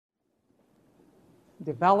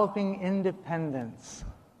Developing independence.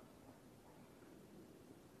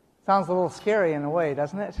 Sounds a little scary in a way,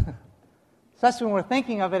 doesn't it? Especially when we're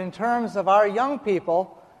thinking of it in terms of our young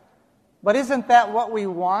people. But isn't that what we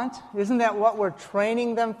want? Isn't that what we're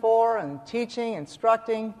training them for and teaching,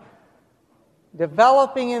 instructing?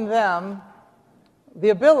 Developing in them the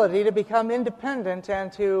ability to become independent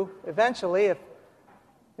and to eventually, if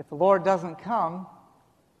the Lord doesn't come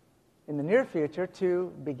in the near future,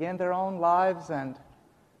 to begin their own lives and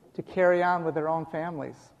to carry on with their own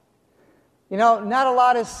families. You know, not a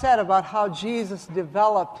lot is said about how Jesus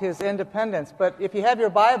developed his independence, but if you have your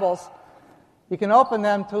Bibles, you can open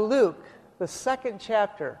them to Luke, the 2nd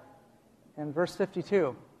chapter, and verse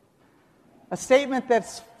 52. A statement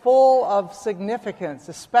that's full of significance,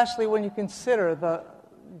 especially when you consider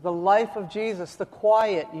the life of Jesus, the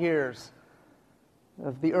quiet years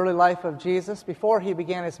of the early life of Jesus before he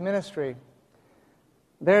began his ministry.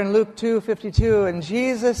 There in Luke 2:52, and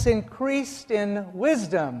Jesus increased in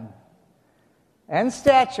wisdom and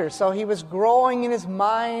stature. So he was growing in his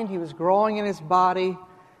mind, he was growing in his body,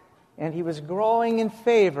 and he was growing in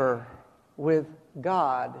favor with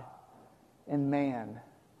God and man.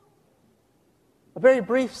 A very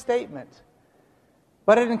brief statement,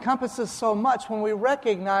 but it encompasses so much when we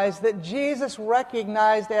recognize that Jesus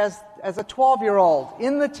recognized as a 12-year-old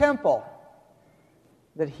in the temple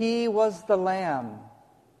that he was the Lamb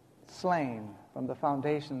slain from the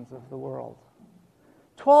foundations of the world.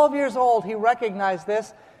 12 years old, he recognized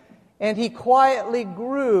this, and he quietly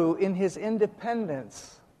grew in his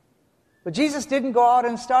independence. But Jesus didn't go out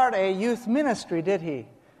and start a youth ministry, did he?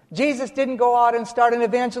 Jesus didn't go out and start an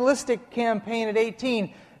evangelistic campaign at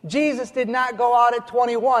 18. Jesus did not go out at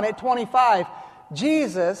 21, at 25.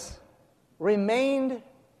 Jesus remained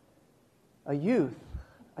a youth,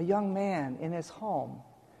 a young man in his home,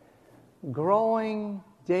 growing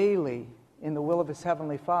daily in the will of his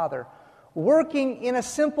heavenly Father, working in a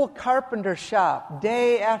simple carpenter shop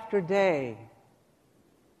day after day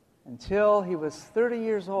until he was 30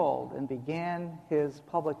 years old and began his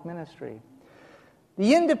public ministry.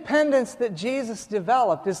 The independence that Jesus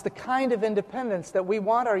developed is the kind of independence that we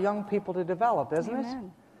want our young people to develop, isn't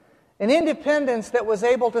Amen. it? An independence that was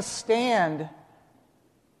able to stand,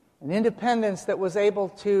 an independence that was able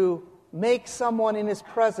to make someone in his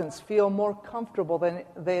presence feel more comfortable than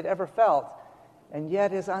they had ever felt, and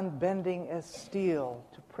yet is unbending as steel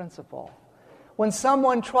to principle. When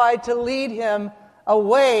someone tried to lead him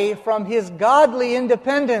away from his godly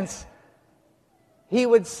independence, he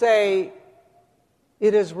would say,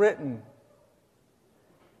 "It is written,"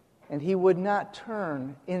 and he would not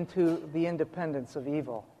turn into the independence of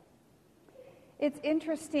evil. It's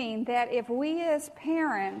interesting that if we as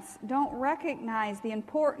parents don't recognize the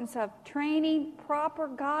importance of training proper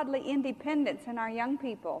godly independence in our young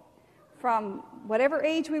people, from whatever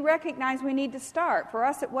age we recognize we need to start. For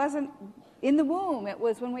us, it wasn't in the womb. It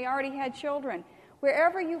was when we already had children.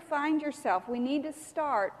 Wherever you find yourself, we need to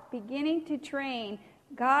start beginning to train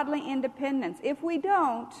godly independence. If we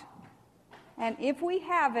don't, and if we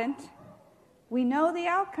haven't, we know the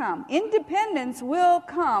outcome. Independence will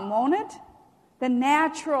come, won't it? The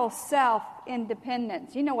natural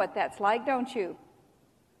self-independence. You know what that's like, don't you?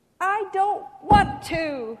 I don't want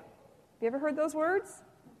to. Have you ever heard those words?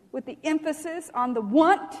 With the emphasis on the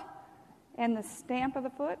want and the stamp of the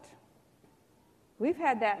foot. We've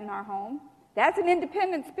had that in our home. That's an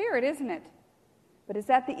independent spirit, isn't it? But is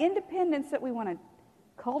that the independence that we want to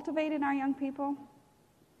cultivate in our young people?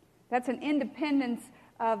 That's an independence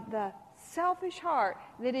of the selfish heart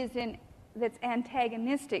that's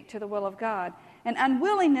antagonistic to the will of God. An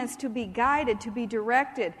unwillingness to be guided, to be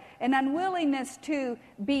directed. An unwillingness to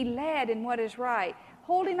be led in what is right.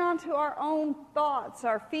 Holding on to our own thoughts,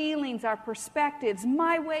 our feelings, our perspectives.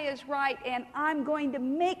 My way is right, and I'm going to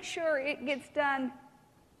make sure it gets done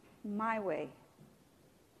my way.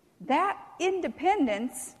 That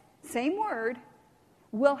independence, same word,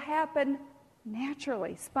 will happen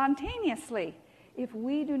naturally, spontaneously, if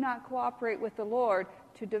we do not cooperate with the Lord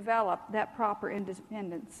to develop that proper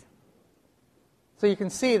independence. So you can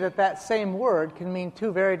see that same word can mean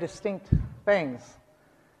two very distinct things.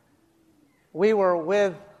 We were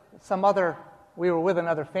with another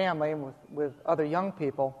family, with other young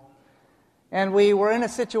people, and we were in a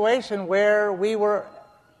situation where we were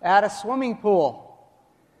at a swimming pool.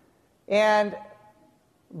 And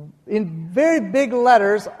in very big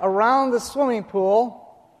letters around the swimming pool,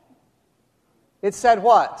 it said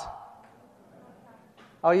what?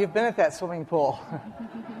 Oh, you've been at that swimming pool.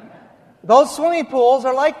 Those swimming pools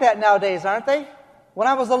are like that nowadays, aren't they? When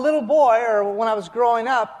I was a little boy or when I was growing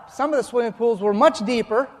up, some of the swimming pools were much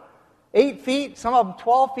deeper 8 feet, some of them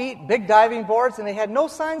 12 feet, big diving boards, and they had no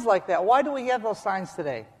signs like that. Why do we have those signs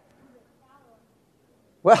today?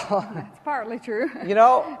 Well, that's partly true. You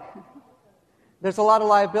know, there's a lot of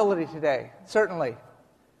liability today, certainly.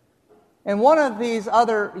 And one of these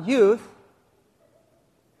other youth,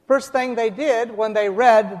 first thing they did when they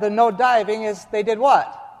read the no diving is they did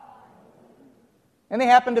what? And they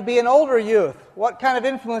happened to be an older youth. What kind of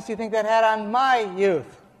influence do you think that had on my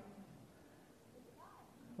youth?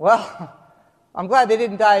 Well, I'm glad they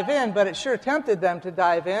didn't dive in, but it sure tempted them to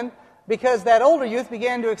dive in, because that older youth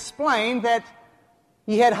began to explain that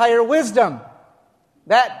he had higher wisdom.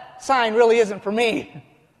 That sign really isn't for me.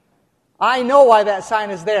 I know why that sign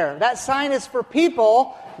is there. That sign is for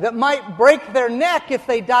people that might break their neck if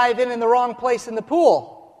they dive in the wrong place in the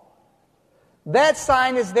pool. That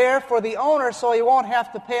sign is there for the owner so he won't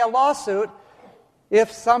have to pay a lawsuit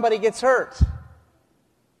if somebody gets hurt.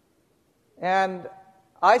 And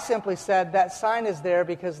I simply said that sign is there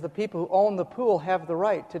because the people who own the pool have the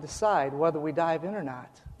right to decide whether we dive in or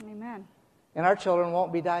not. Amen. And our children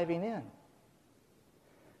won't be diving in.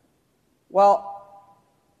 Well,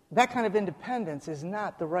 that kind of independence is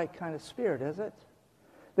not the right kind of spirit, is it?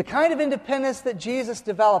 The kind of independence that Jesus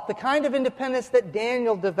developed, the kind of independence that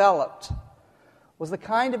Daniel developed, was the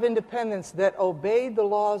kind of independence that obeyed the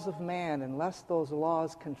laws of man unless those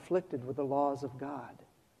laws conflicted with the laws of God.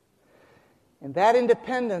 And that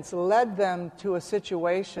independence led them to a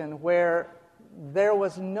situation where there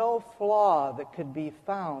was no flaw that could be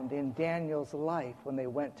found in Daniel's life when they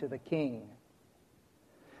went to the king.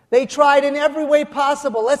 They tried in every way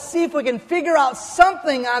possible. Let's see if we can figure out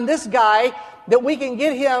something on this guy that we can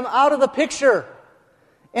get him out of the picture.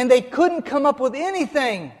 And they couldn't come up with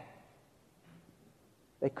anything.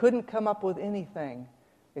 They couldn't come up with anything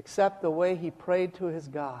except the way he prayed to his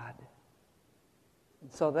God.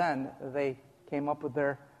 And so then they came up with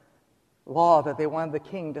their law that they wanted the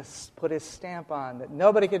king to put his stamp on, that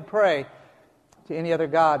nobody could pray to any other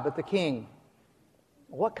god but the king.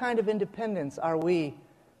 What kind of independence are we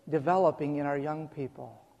developing in our young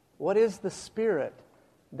people? What is the spirit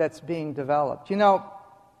that's being developed? You know,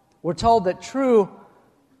 we're told that true,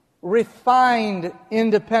 refined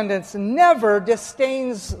independence never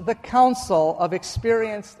disdains the counsel of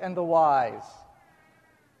experienced and the wise.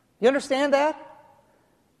 You understand that?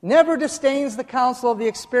 Never disdains the counsel of the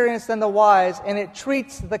experienced and the wise, and it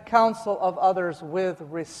treats the counsel of others with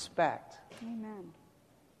respect. Amen.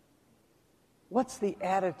 What's the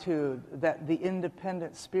attitude that the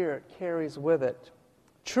independent spirit carries with it?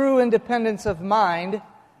 True independence of mind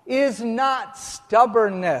is not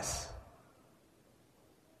stubbornness.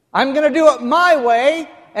 I'm going to do it my way,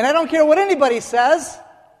 and I don't care what anybody says.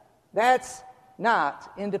 That's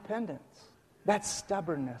not independence. That's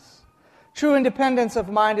stubbornness. True independence of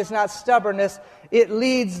mind is not stubbornness. It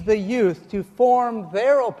leads the youth to form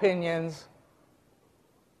their opinions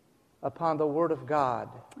upon the Word of God.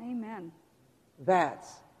 Amen. That's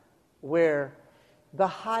where the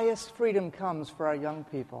highest freedom comes for our young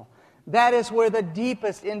people. That is where the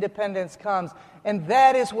deepest independence comes. And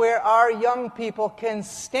that is where our young people can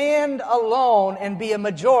stand alone and be a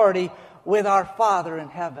majority with our Father in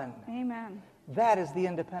heaven. Amen. That is the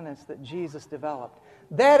independence that Jesus developed.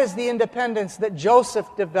 That is the independence that Joseph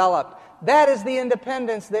developed. That is the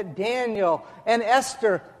independence that Daniel and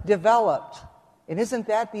Esther developed. And isn't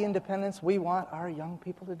that the independence we want our young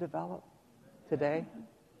people to develop today?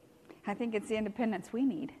 I think it's the independence we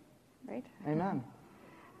need, right? Amen.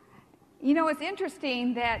 You know, it's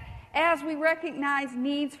interesting that as we recognize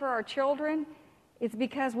needs for our children, it's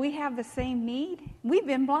because we have the same need. We've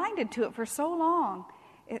been blinded to it for so long.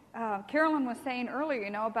 Carolyn was saying earlier,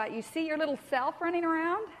 about you see your little self running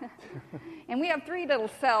around? And we have 3 little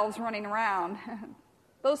selves running around.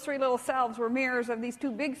 Those 3 little selves were mirrors of these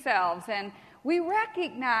 2 big selves. And we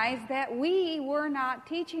recognize that we were not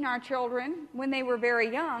teaching our children when they were very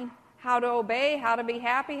young how to obey, how to be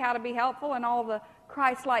happy, how to be helpful, and all the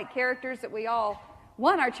Christ-like characters that we all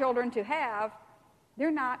want our children to have.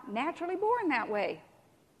 They're not naturally born that way.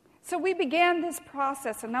 So we began this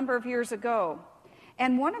process a number of years ago.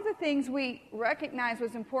 And one of the things we recognized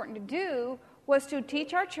was important to do was to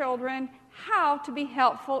teach our children how to be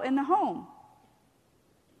helpful in the home.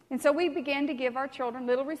 And so we began to give our children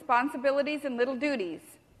little responsibilities and little duties.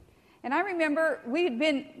 And I remember we had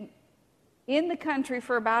been in the country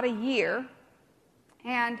for about a year,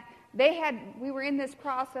 and we were in this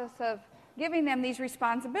process of giving them these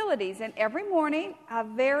responsibilities. And every morning, as a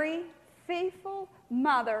very faithful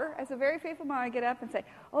mother, I'd get up and say,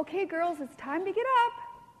 "Okay, girls, it's time to get up."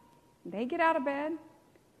 They get out of bed.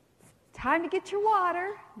 "It's time to get your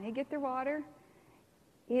water." They get their water.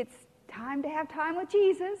 "It's time to have time with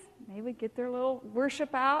Jesus. They would get their little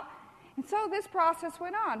worship out. And so this process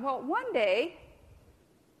went on. Well, one day,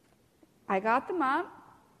 I got them up,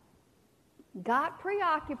 got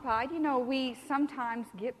preoccupied. You know, we sometimes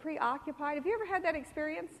get preoccupied. Have you ever had that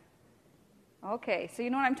experience? Okay, so you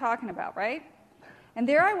know what I'm talking about, right? And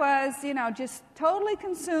there I was, you know, just totally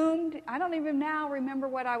consumed. I don't even now remember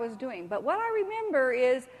what I was doing. But what I remember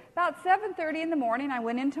is about 7:30 in the morning, I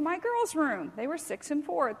went into my girls' room. They were 6 and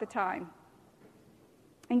 4 at the time.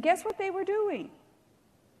 And guess what they were doing?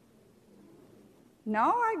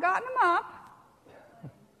 No, I'd gotten them up.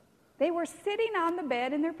 They were sitting on the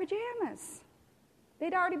bed in their pajamas.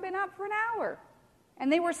 They'd already been up for an hour. And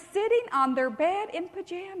they were sitting on their bed in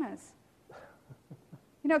pajamas.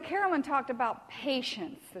 You know, Carolyn talked about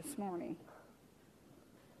patience this morning.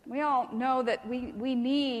 We all know that we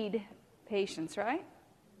need patience, right?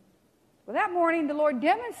 Well, that morning the Lord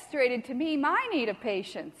demonstrated to me my need of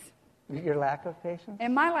patience. Your lack of patience?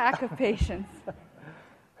 And my lack of patience.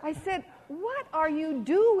 I said, what are you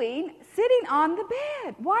doing sitting on the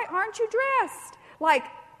bed? Why aren't you dressed? Like,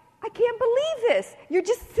 I can't believe this. You're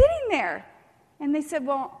just sitting there. And they said,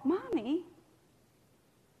 well, Mommy,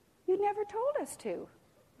 you never told us to.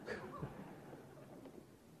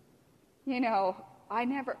 You know, what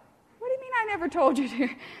do you mean I never told you to?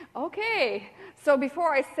 Okay. So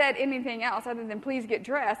before I said anything else other than please get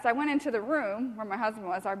dressed, I went into the room where my husband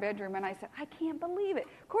was, our bedroom, and I said, I can't believe it.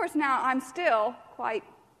 Of course, now I'm still quite,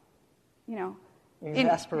 you know,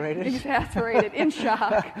 exasperated, in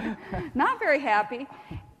shock, not very happy.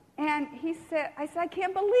 And I said, I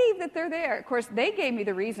can't believe that they're there. Of course, they gave me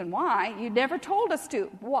the reason why. You never told us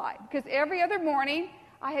to. Why? Because every other morning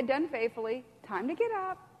I had done faithfully, time to get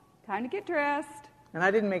up, time to get dressed. And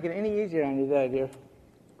I didn't make it any easier on you, did I, dear?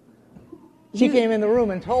 She came in the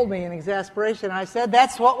room and told me in exasperation. I said,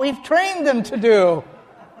 that's what we've trained them to do.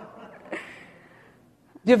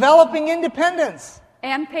 Developing independence.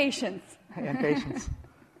 And patience. And patience.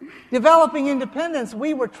 Developing independence,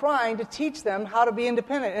 we were trying to teach them how to be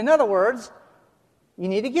independent. In other words, you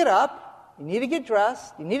need to get up, you need to get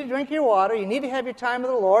dressed, you need to drink your water, you need to have your time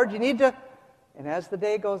with the Lord, you need to... And as the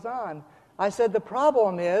day goes on, I said, the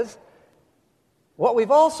problem is, what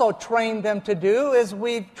we've also trained them to do is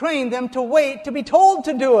we've trained them to wait to be told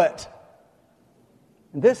to do it.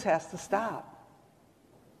 And this has to stop.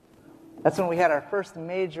 That's when we had our first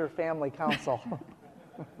major family council.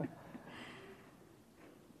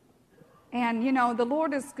 And, you know, the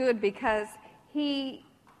Lord is good because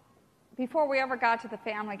before we ever got to the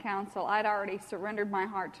family council, I'd already surrendered my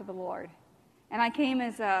heart to the Lord. And I came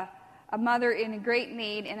as a mother in a great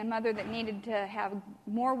need and a mother that needed to have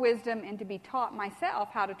more wisdom and to be taught myself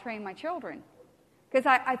how to train my children. Because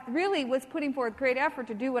I really was putting forth great effort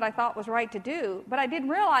to do what I thought was right to do, but I didn't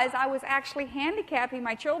realize I was actually handicapping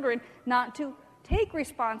my children not to take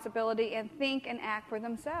responsibility and think and act for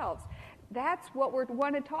themselves. That's what we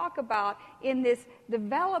want to talk about in this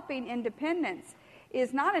developing independence.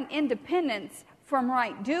 Is not an independence from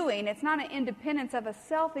right doing. It's not an independence of a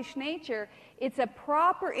selfish nature. It's a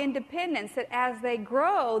proper independence that as they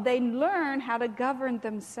grow, they learn how to govern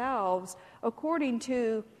themselves according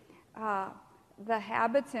to the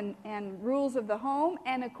habits and rules of the home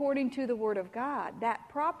and according to the Word of God. That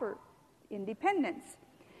proper independence.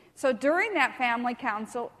 So during that family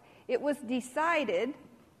council, it was decided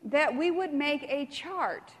that we would make a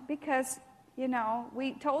chart because, you know,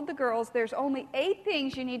 we told the girls there's only 8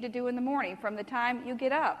 things you need to do in the morning from the time you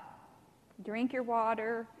get up. Drink your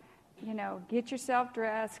water, you know, get yourself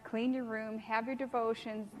dressed, clean your room, have your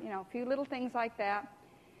devotions, you know, a few little things like that.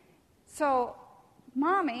 So,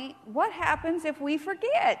 Mommy, what happens if we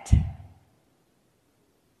forget?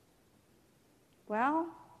 Well,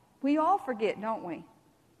 we all forget, don't we?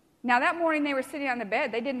 Now, that morning they were sitting on the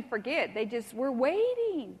bed. They didn't forget. They just were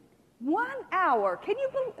waiting. 1 hour. Can you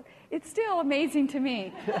believe? It's still amazing to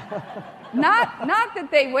me. Not that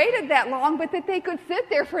they waited that long, but that they could sit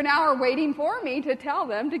there for an hour waiting for me to tell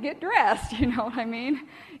them to get dressed. You know what I mean?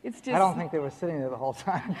 It's just. I don't think they were sitting there the whole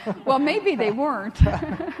time. Well, maybe they weren't.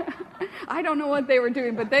 I don't know what they were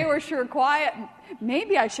doing, but they were sure quiet.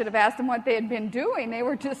 Maybe I should have asked them what they had been doing. They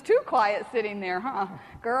were just too quiet sitting there, huh?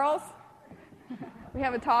 Girls? We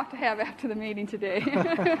have a talk to have after the meeting today.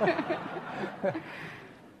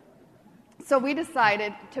 So we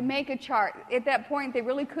decided to make a chart. At that point, they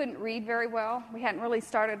really couldn't read very well. We hadn't really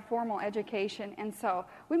started formal education, and so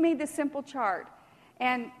we made this simple chart.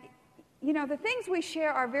 And, you know, the things we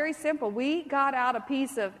share are very simple. We got out a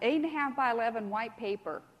piece of 8.5 by 11 white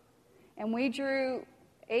paper, and we drew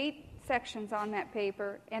 8 sections on that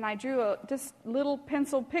paper, and I drew just little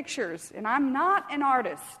pencil pictures, and I'm not an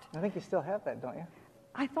artist. I think you still have that, don't you?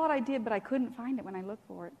 I thought I did, but I couldn't find it when I looked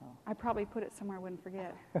for it. I probably put it somewhere I wouldn't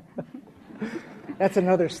forget. That's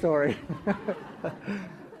another story.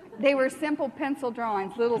 They were simple pencil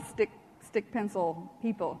drawings, little stick pencil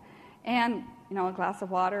people. And, a glass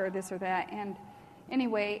of water or this or that. And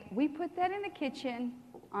anyway, we put that in the kitchen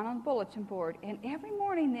on a bulletin board. And every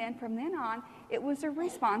morning then, from then on, it was a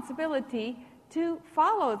responsibility to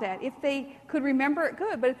follow that. If they could remember it,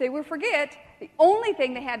 good. But if they would forget, the only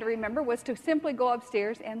thing they had to remember was to simply go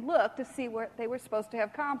upstairs and look to see what they were supposed to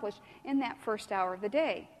have accomplished in that first hour of the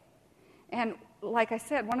day. And like I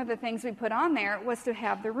said, one of the things we put on there was to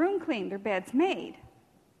have their room cleaned, their beds made.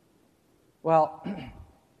 Well,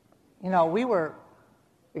 we were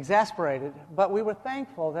exasperated, but we were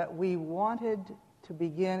thankful that we wanted to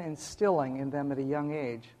begin instilling in them at a young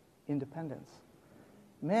age independence.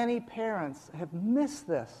 Many parents have missed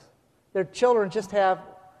this. Their children just have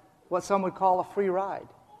what some would call a free ride.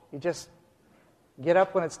 You just get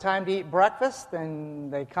up when it's time to eat breakfast,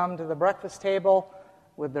 and they come to the breakfast table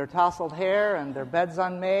with their tousled hair and their beds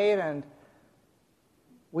unmade, and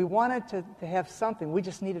we wanted to have something. We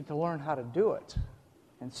just needed to learn how to do it.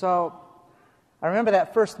 And so I remember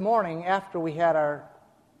that first morning after we had our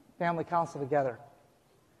family council together.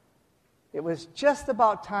 It was just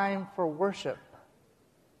about time for worship.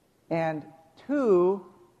 And 2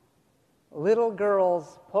 little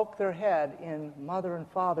girls poked their head in Mother and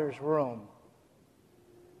Father's room.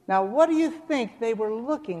 Now, what do you think they were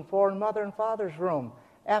looking for in Mother and Father's room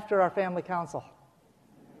after our family council?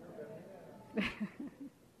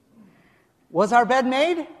 Was our bed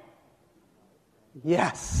made?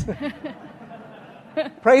 Yes.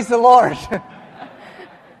 Praise the Lord.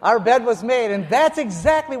 Our bed was made, and that's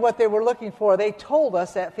exactly what they were looking for. They told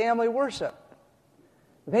us at family worship.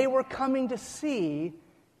 They were coming to see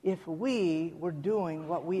if we were doing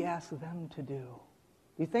what we asked them to do.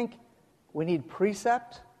 Do you think we need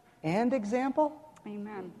precept and example?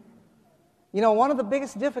 Amen. One of the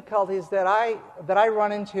biggest difficulties that I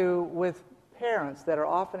run into with parents that are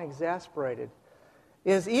often exasperated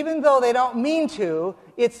is, even though they don't mean to,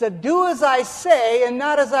 it's a do as I say and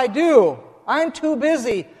not as I do. I'm too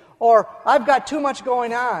busy, or I've got too much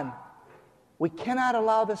going on. We cannot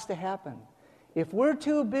allow this to happen. If we're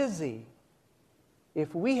too busy,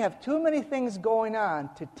 if we have too many things going on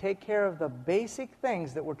to take care of the basic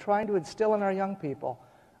things that we're trying to instill in our young people,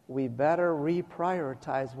 we better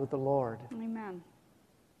reprioritize with the Lord. Amen.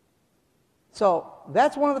 So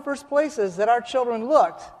that's one of the first places that our children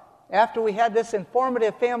looked after we had this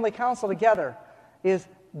informative family council together, is,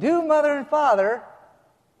 do Mother and Father,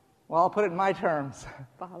 well, I'll put it in my terms.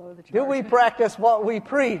 Follow the chart. Do we practice what we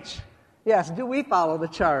preach? Yes, do we follow the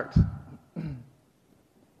chart?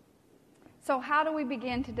 So how do we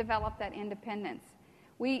begin to develop that independence?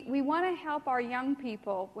 We want to help our young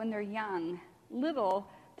people when they're young, little,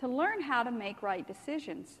 to learn how to make right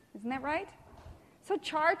decisions. Isn't that right? So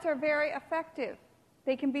charts are very effective.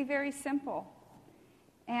 They can be very simple.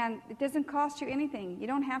 And it doesn't cost you anything. You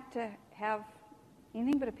don't have to have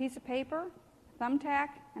anything but a piece of paper, a thumbtack,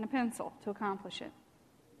 and a pencil to accomplish it.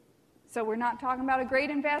 So we're not talking about a great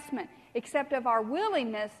investment, except of our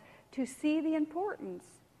willingness to see the importance,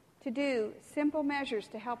 to do simple measures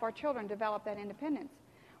to help our children develop that independence.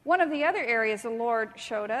 One of the other areas the Lord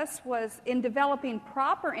showed us was in developing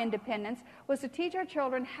proper independence was to teach our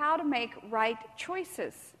children how to make right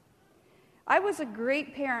choices. I was a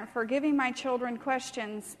great parent for giving my children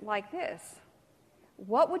questions like this.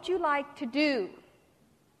 What would you like to do?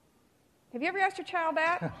 Have you ever asked your child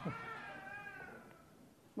that?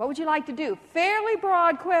 What would you like to do? Fairly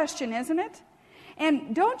broad question, isn't it?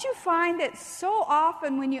 And don't you find that so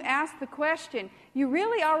often when you ask the question, you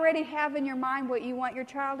really already have in your mind what you want your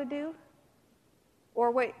child to do?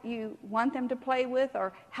 Or what you want them to play with,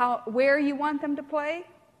 or where you want them to play?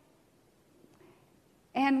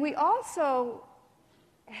 And we also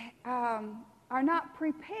are not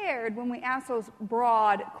prepared when we ask those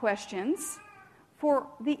broad questions for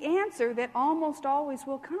the answer that almost always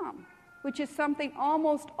will come, which is something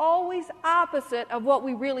almost always opposite of what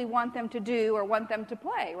we really want them to do or want them to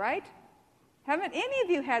play, right? Haven't any of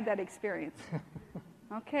you had that experience?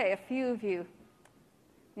 Okay, a few of you.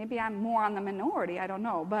 Maybe I'm more on the minority, I don't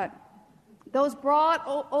know. But those broad,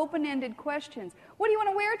 open-ended questions. What do you want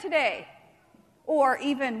to wear today? Or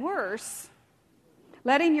even worse,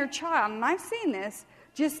 letting your child, and I've seen this,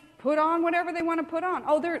 just put on whatever they want to put on.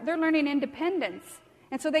 Oh, they're learning independence.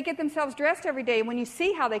 And so they get themselves dressed every day. When you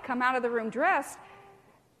see how they come out of the room dressed,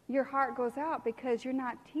 your heart goes out because you're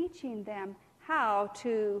not teaching them how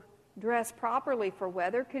to dress properly for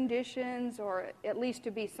weather conditions, or at least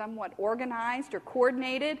to be somewhat organized or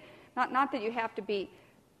coordinated. Not that you have to be,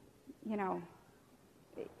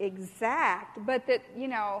 exact, but that, you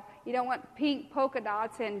don't want pink polka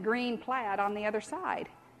dots and green plaid on the other side.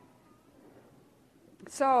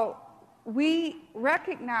 So we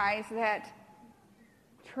recognize that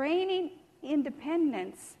training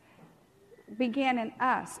independence began in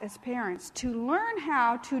us as parents to learn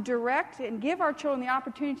how to direct and give our children the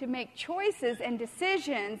opportunity to make choices and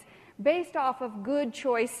decisions based off of good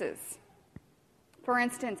choices. For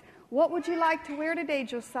instance, what would you like to wear today,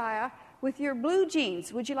 Josiah, with your blue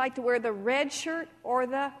jeans? Would you like to wear the red shirt or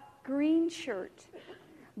the green shirt?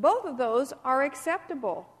 Both of those are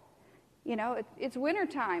acceptable. It's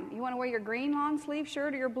wintertime. You want to wear your green long sleeve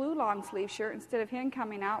shirt or your blue long sleeve shirt instead of him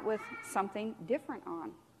coming out with something different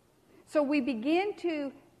on. So we begin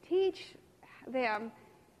to teach them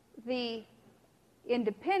the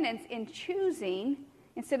independence in choosing.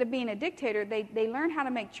 Instead of being a dictator, they learn how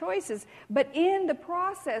to make choices. But in the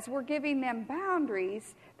process, we're giving them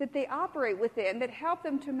boundaries that they operate within that help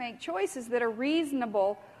them to make choices that are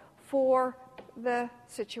reasonable for the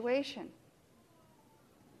situation.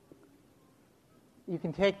 You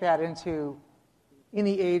can take that into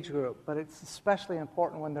any age group, but it's especially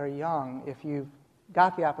important when they're young. If you've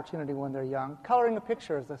got the opportunity when they're young, coloring a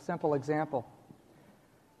picture is a simple example.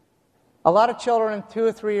 A lot of children 2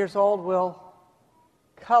 or 3 years old will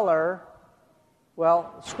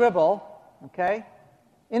scribble,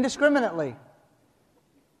 indiscriminately.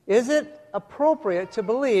 Is it appropriate to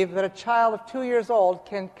believe that a child of 2 years old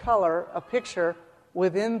can color a picture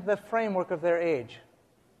within the framework of their age?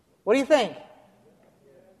 What do you think?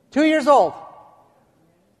 2 years old.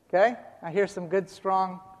 Okay? I hear some good,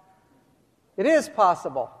 strong. It is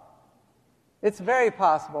possible. It's very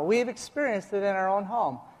possible. We've experienced it in our own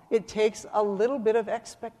home. It takes a little bit of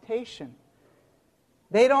expectation.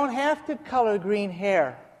 They don't have to color green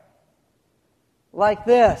hair like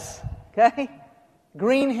this, okay?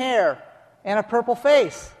 Green hair and a purple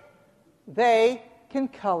face. They can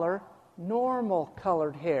color normal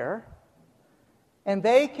colored hair, and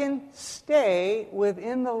they can stay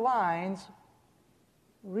within the lines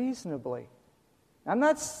reasonably. I'm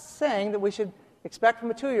not saying that we should expect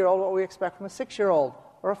from a 2-year-old what we expect from a 6-year-old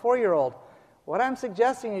or a 4-year-old. What I'm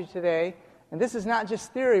suggesting to you today, and this is not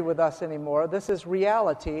just theory with us anymore, this is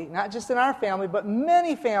reality, not just in our family, but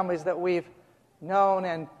many families that we've known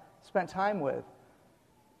and spent time with.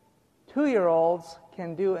 2-year-olds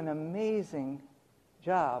can do an amazing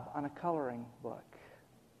job on a coloring book.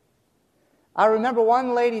 I remember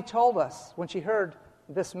one lady told us, when she heard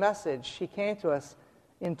this message, she came to us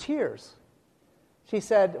in tears. She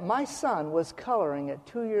said, "My son was coloring at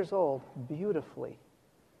 2 years old beautifully.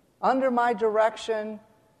 Under my direction,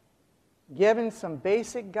 given some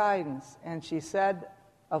basic guidance." And she said,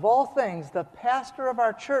 of all things, the pastor of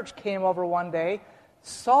our church came over one day,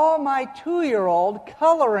 saw my 2-year-old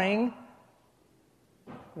coloring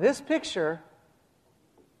this picture,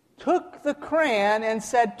 took the crayon and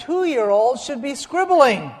said 2-year-olds should be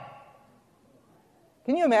scribbling.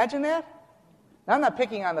 Can you imagine that? Now, I'm not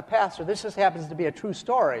picking on the pastor. This just happens to be a true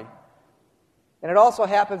story. And it also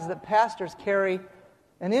happens that pastors carry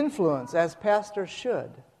an influence, as pastors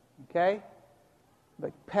should. Okay?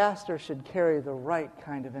 But pastors should carry the right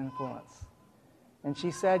kind of influence. And she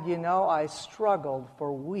said, I struggled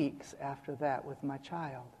for weeks after that with my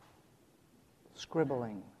child.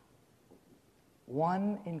 Scribbling.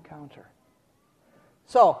 One encounter.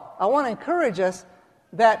 So, I want to encourage us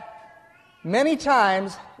that many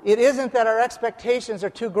times it isn't that our expectations are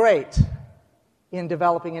too great in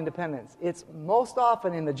developing independence. It's most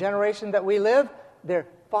often in the generation that we live, they're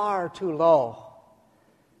far too low.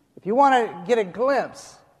 If you want to get a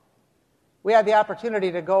glimpse, we had the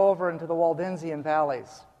opportunity to go over into the Waldensian valleys.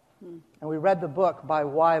 And we read the book by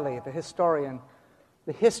Wiley, the historian,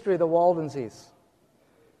 The History of the Waldenses.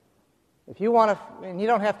 If you want to, and you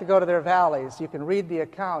don't have to go to their valleys, you can read the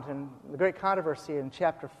account in the Great Controversy in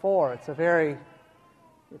chapter 4. It's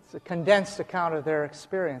a condensed account of their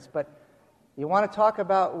experience. But you want to talk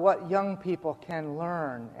about what young people can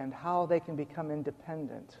learn and how they can become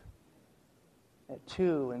independent at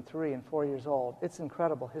 2 and 3 and 4 years old. It's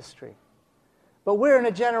incredible history. But we're in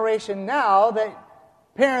a generation now that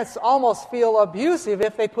parents almost feel abusive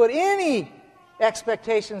if they put any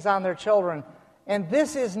expectations on their children. And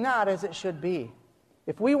this is not as it should be.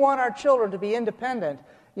 If we want our children to be independent,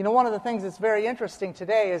 one of the things that's very interesting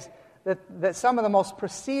today is that some of the most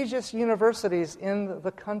prestigious universities in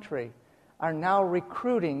the country are now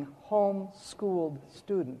recruiting homeschooled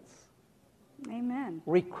students. Amen.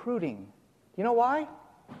 Recruiting. You know why?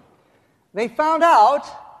 They found out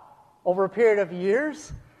over a period of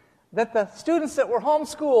years that the students that were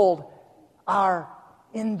homeschooled are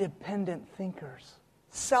independent thinkers,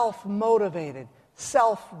 self-motivated,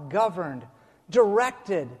 self-governed,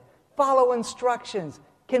 directed, follow instructions,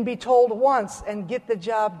 can be told once and get the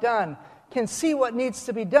job done, can see what needs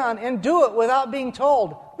to be done and do it without being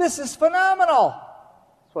told. This is phenomenal.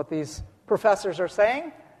 That's what these professors are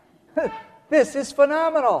saying. This is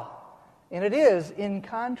phenomenal. And it is in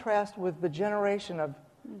contrast with the generation of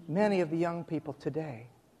many of the young people today.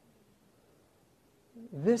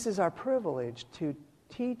 This is our privilege, to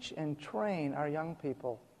teach and train our young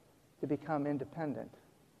people to become independent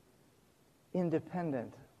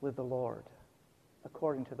with the Lord,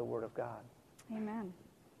 according to the Word of God. Amen.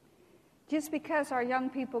 Just because our young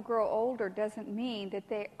people grow older doesn't mean that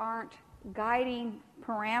they aren't guiding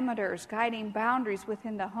parameters, guiding boundaries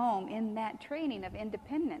within the home in that training of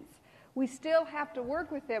independence. We still have to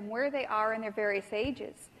work with them where they are in their various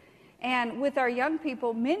ages. And with our young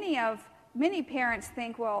people, many parents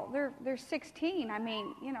think, well, they're 16. I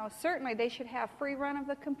mean, certainly they should have free run of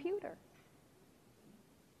the computer.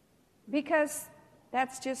 Because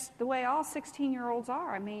that's just the way all 16-year-olds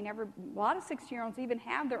are. I mean, a lot of 16-year-olds even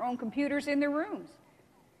have their own computers in their rooms.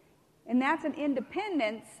 And that's an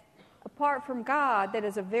independence apart from God that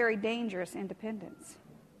is a very dangerous independence.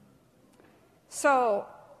 So,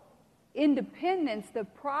 independence, the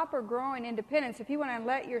proper growing independence, if you want to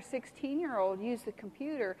let your 16-year-old use the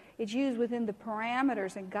computer, it's used within the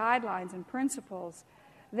parameters and guidelines and principles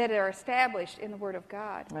that are established in the Word of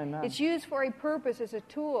God. Amen. It's used for a purpose, as a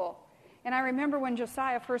tool. And I remember when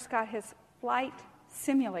Josiah first got his flight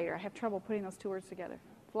simulator. I have trouble putting those two words together.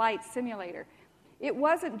 Flight simulator. It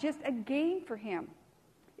wasn't just a game for him.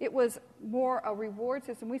 It was more a reward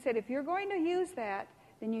system. We said, if you're going to use that,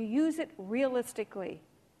 then you use it realistically.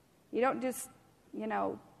 You don't just,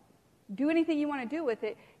 do anything you want to do with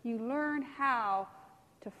it. You learn how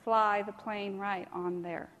to fly the plane right on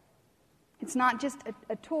there. It's not just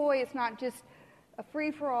a toy. It's not just a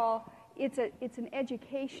free-for-all. It's an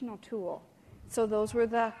educational tool. So those were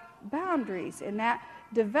the boundaries. And that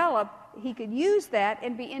developed, he could use that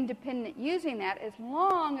and be independent using that as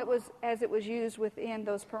long as it was used within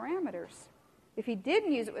those parameters. If he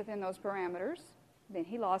didn't use it within those parameters, then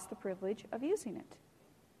he lost the privilege of using it.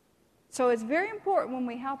 So it's very important when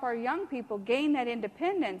we help our young people gain that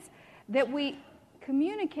independence that we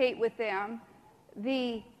communicate with them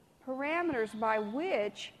the parameters by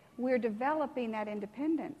which we're developing that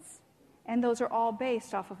independence. And those are all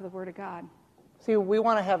based off of the Word of God. See, we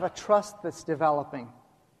want to have a trust that's developing.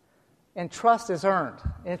 And trust is earned.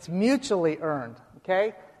 It's mutually earned,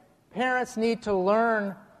 okay? Parents need to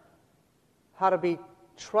learn how to be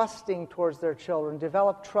trusting towards their children,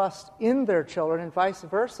 develop trust in their children, and vice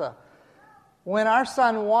versa. When our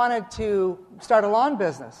son wanted to start a lawn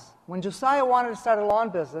business, when Josiah wanted to start a lawn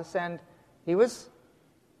business, and he was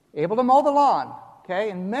able to mow the lawn,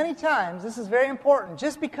 okay? And many times, this is very important,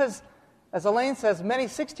 just because, as Alane says, many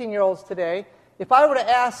 16-year-olds today, if I were to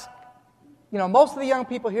ask, most of the young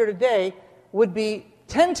people here today would be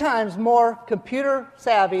 10 times more computer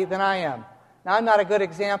savvy than I am. Now, I'm not a good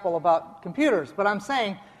example about computers, but I'm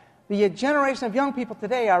saying the generation of young people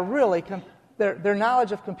today are really, their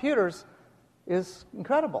knowledge of computers is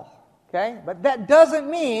incredible, okay? But that doesn't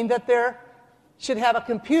mean that they should have a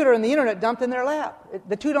computer and the internet dumped in their lap.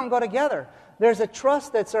 The two don't go together. There's a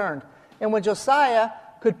trust that's earned. And when Josiah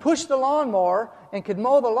could push the lawnmower and could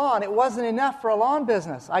mow the lawn, it wasn't enough for a lawn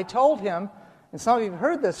business. I told him, and some of you have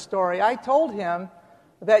heard this story, I told him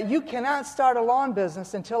that you cannot start a lawn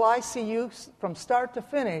business until I see you, from start to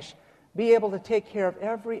finish, be able to take care of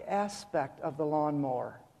every aspect of the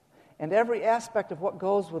lawnmower and every aspect of what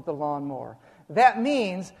goes with the lawnmower. That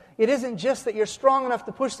means it isn't just that you're strong enough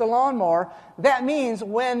to push the lawnmower. That means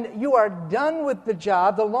when you are done with the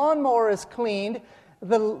job, the lawnmower is cleaned,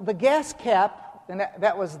 the gas cap, and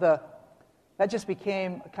that just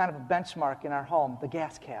became kind of a benchmark in our home, the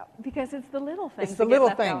gas cap. Because it's the little things. It's the little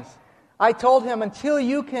things. I told him, until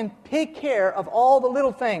you can take care of all the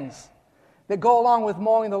little things that go along with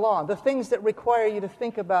mowing the lawn, the things that require you to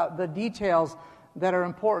think about the details that are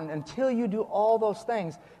important, until you do all those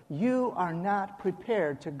things, you are not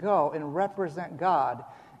prepared to go and represent God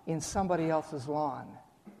in somebody else's lawn.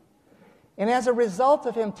 And as a result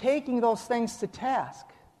of him taking those things to task,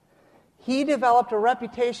 he developed a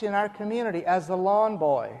reputation in our community as the lawn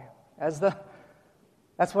boy,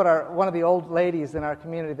 that's what one of the old ladies in our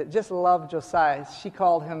community that just loved Josiah, she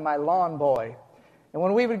called him my lawn boy. And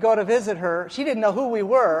when we would go to visit her, she didn't know who we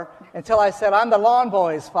were until I said, I'm the lawn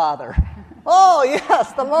boy's father. Oh,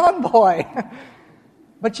 yes, the lawn boy.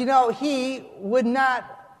 But he would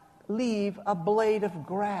not leave a blade of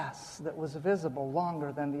grass that was visible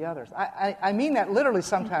longer than the others. I mean that literally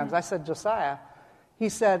sometimes. I said, Josiah, he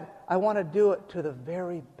said, I want to do it to the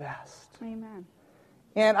very best. Amen.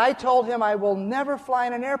 And I told him I will never fly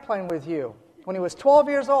in an airplane with you. When he was 12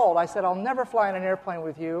 years old, I said, I'll never fly in an airplane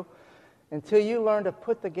with you until you learn to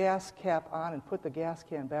put the gas cap on and put the gas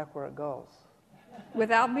can back where it goes.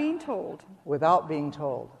 Without being told. Without being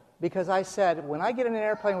told. Because I said, when I get in an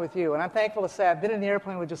airplane with you, and I'm thankful to say I've been in the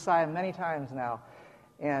airplane with Josiah many times now,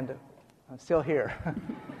 and I'm still here.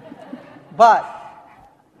 But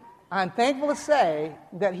I'm thankful to say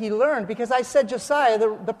that he learned, because I said, Josiah,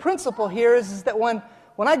 the principle here is that when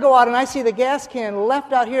I go out and I see the gas can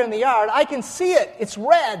left out here in the yard, I can see it. It's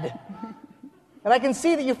red. And I can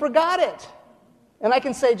see that you forgot it. And I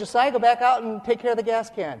can say, Josiah, go back out and take care of the gas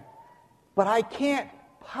can. But I can't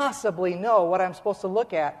possibly know what I'm supposed to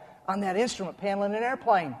look at on that instrument panel in an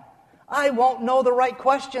airplane. I won't know the right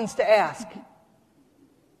questions to ask.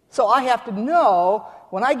 So I have to know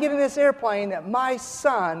when I get in this airplane that my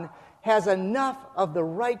son has enough of the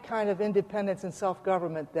right kind of independence and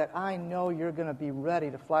self-government that I know you're going to be ready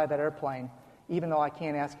to fly that airplane, even though I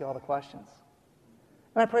can't ask you all the questions.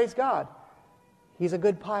 And I praise God. He's a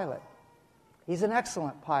good pilot. He's an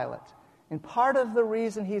excellent pilot. And part of the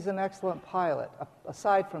reason he's an excellent pilot,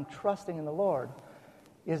 aside from trusting in the Lord,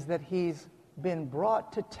 is that he's been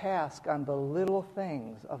brought to task on the little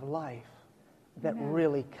things of life that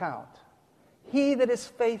really count. He that is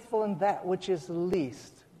faithful in that which is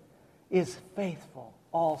least is faithful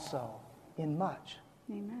also in much.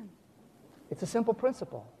 Amen. It's a simple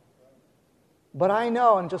principle. But I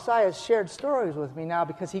know, and Josiah's shared stories with me now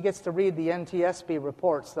because he gets to read the NTSB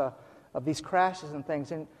reports of these crashes and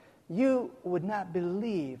things, and you would not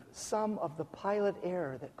believe some of the pilot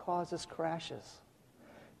error that causes crashes.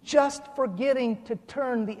 Just forgetting to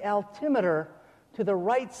turn the altimeter to the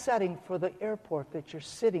right setting for the airport that you're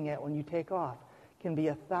sitting at when you take off can be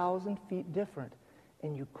 1,000 feet different,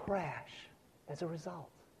 and you crash as a result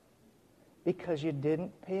because you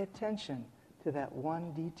didn't pay attention to that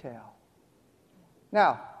one detail.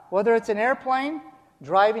 Now, whether it's an airplane,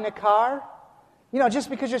 driving a car, just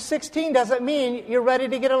because you're 16 doesn't mean you're ready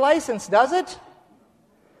to get a license, does it?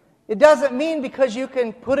 It doesn't mean because you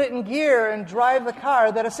can put it in gear and drive the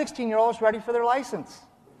car that a 16-year-old is ready for their license.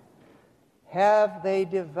 Have they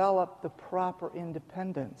developed the proper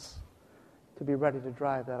independence to be ready to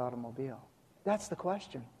drive that automobile? That's the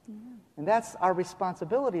question. Mm-hmm. And that's our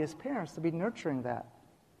responsibility as parents, to be nurturing that.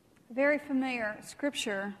 Very familiar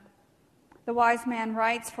scripture the wise man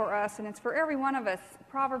writes for us, and it's for every one of us.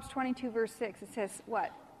 Proverbs 22, verse 6. It says,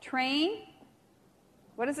 what? Train.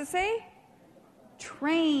 What does it say?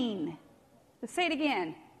 Train. Let's say it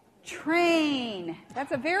again. Train.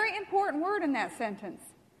 That's a very important word in that sentence.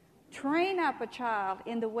 Train up a child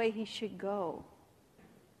in the way he should go.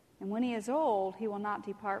 And when he is old, he will not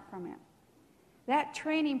depart from it. That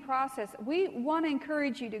training process, we want to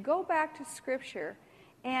encourage you to go back to Scripture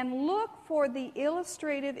and look for the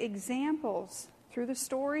illustrative examples through the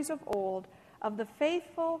stories of old of the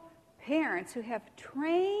faithful parents who have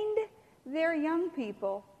trained their young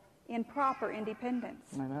people in proper independence.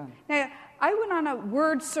 Amen. Now, I went on a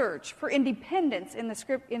word search for independence in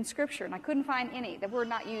Scripture, and I couldn't find any. The word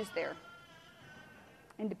not used there.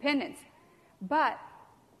 Independence. But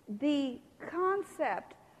the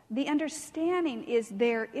concept, the understanding is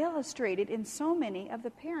there illustrated in so many of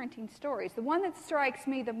the parenting stories. The one that strikes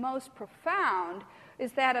me the most profound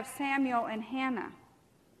is that of Samuel and Hannah.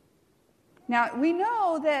 Now, we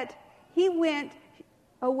know that he went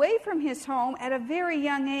away from his home at a very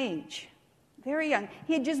young age. Very young.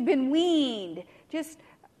 He had just been weaned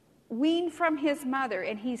from his mother,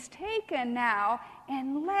 and he's taken now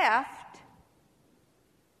and left.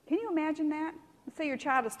 Can you imagine that? Let's say your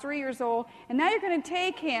child is 3 years old, and now you're going to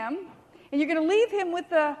take him, and you're going to leave him with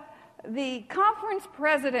the conference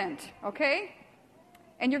president, okay?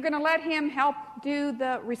 And you're going to let him help do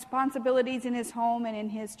the responsibilities in his home and in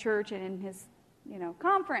his church and in his,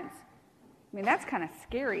 conference. I mean, that's kind of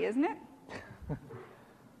scary, isn't it?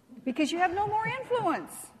 Because you have no more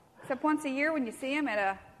influence, except once a year when you see him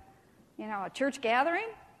at a church gathering.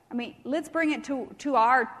 I mean, let's bring it to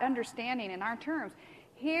our understanding and our terms.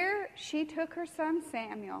 Here, she took her son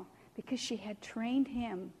Samuel because she had trained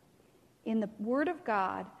him in the Word of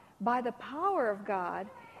God, by the power of God.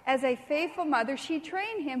 As a faithful mother, she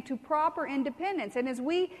trained him to proper independence. And as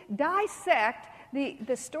we dissect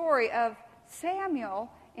the story of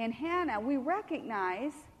Samuel and Hannah, we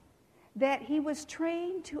recognize that he was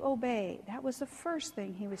trained to obey. That was the first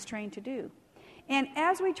thing he was trained to do. And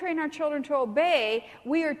as we train our children to obey,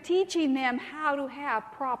 we are teaching them how to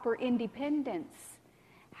have proper independence,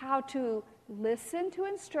 how to listen to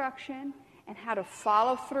instruction, and how to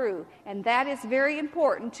follow through. And that is very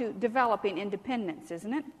important to developing independence,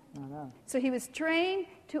 isn't it? Amen. So he was trained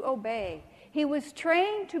to obey. He was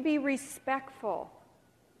trained to be respectful.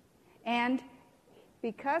 And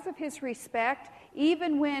because of his respect,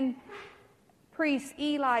 even when priest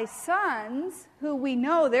Eli's sons, who we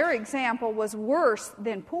know their example was worse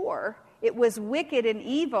than poor, it was wicked and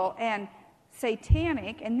evil and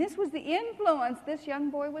satanic, and this was the influence this young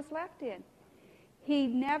boy was left in. He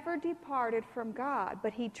never departed from God,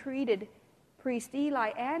 but he treated priest Eli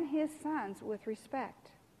and his sons with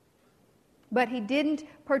respect. But he didn't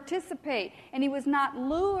participate, and he was not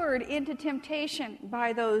lured into temptation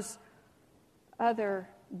by those other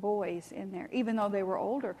boys in there, even though they were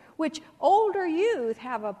older, which older youth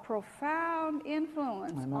have a profound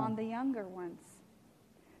influence on the younger ones.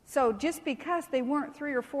 So just because they weren't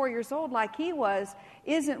 3 or 4 years old like he was,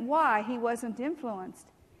 isn't why he wasn't influenced.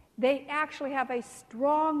 They actually have a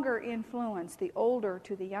stronger influence, the older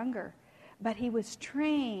to the younger. But he was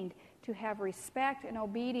trained to have respect and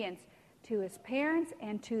obedience to his parents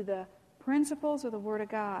and to the principles of the Word of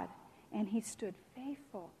God. And he stood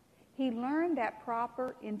faithful. He learned that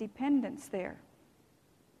proper independence there.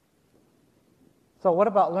 So what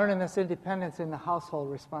about learning this independence in the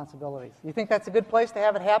household responsibilities? You think that's a good place to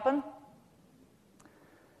have it happen?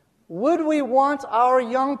 Would we want our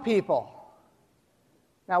young people?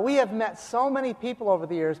 Now, we have met so many people over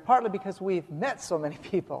the years, partly because we've met so many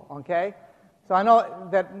people, okay? So I know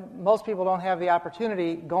that most people don't have the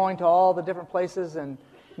opportunity going to all the different places and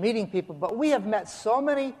meeting people, but we have met so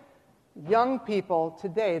many young people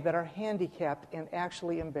today that are handicapped and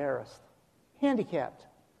actually embarrassed. Handicapped.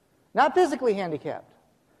 Not physically handicapped,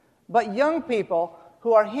 but young people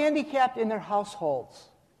who are handicapped in their households,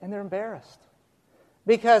 and they're embarrassed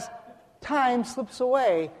because time slips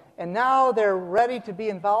away, and now they're ready to be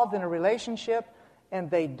involved in a relationship, and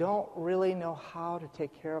they don't really know how to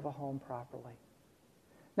take care of a home properly.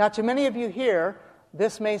 Now, to many of you here,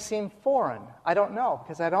 this may seem foreign. I don't know,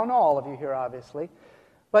 because I don't know all of you here, obviously.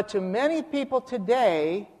 But to many people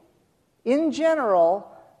today, in general,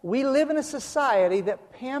 we live in a society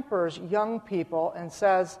that pampers young people and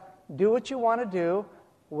says, do what you want to do,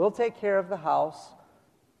 we'll take care of the house.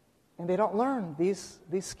 And they don't learn these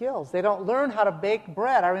skills. They don't learn how to bake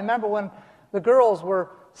bread. I remember when the girls were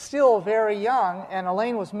still very young, and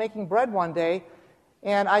Alane was making bread one day,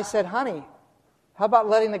 and I said, honey, how about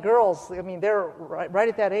letting the girls, they're right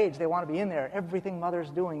at that age, they want to be in there, everything mother's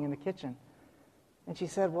doing in the kitchen. And she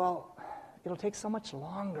said, well, it'll take so much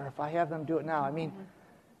longer if I have them do it now.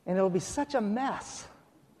 And it'll be such a mess.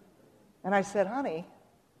 And I said, honey,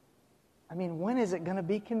 when is it going to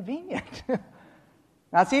be convenient?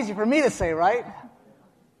 Now, it's easy for me to say, right?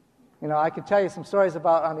 I could tell you some stories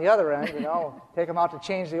about on the other end, take them out to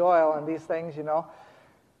change the oil and these things,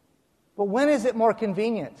 But when is it more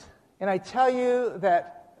convenient? And I tell you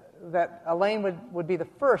that Alane would be the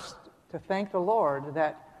first to thank the Lord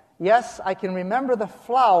that, yes, I can remember the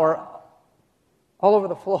flour all over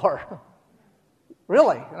the floor.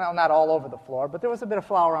 Really, not all over the floor, but there was a bit of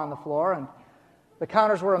flour on the floor, and the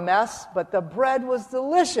counters were a mess, but the bread was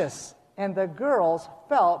delicious, and the girls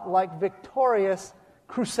felt like victorious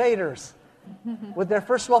crusaders with their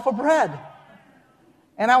first loaf of bread.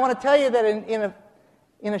 And I want to tell you that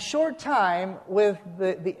in a short time, with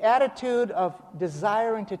the attitude of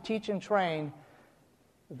desiring to teach and train,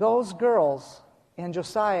 those girls and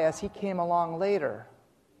Josiah, as he came along later,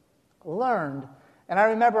 learned. And I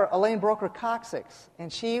remember Alane broke her coccyx,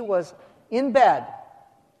 and she was in bed.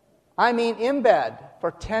 In bed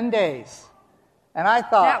for 10 days. And I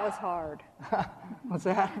thought... That was hard. What's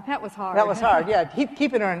that? That was hard. That was hard, yeah.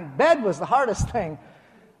 Keeping her in bed was the hardest thing.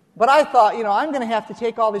 But I thought, I'm going to have to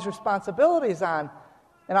take all these responsibilities on.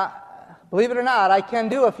 And believe it or not, I can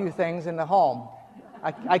do a few things in the home.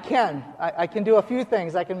 I can do a few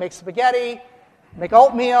things. I can make spaghetti, make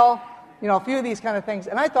oatmeal, a few of these kind of things.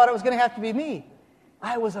 And I thought it was going to have to be me.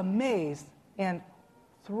 I was amazed and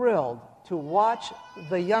thrilled to watch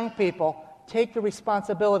the young people take the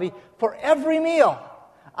responsibility for every meal.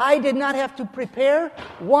 I did not have to prepare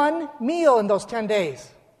one meal in those 10 days.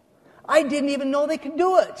 I didn't even know they could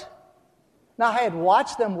do it. Now, I had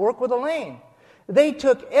watched them work with Alane. They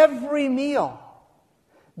took every meal.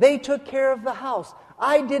 They took care of the house.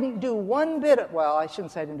 I didn't do one bit of, well, I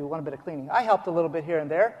shouldn't say I didn't do one bit of cleaning. I helped a little bit here and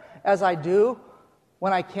there, as I do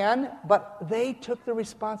when I can, but they took the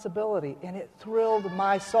responsibility, and it thrilled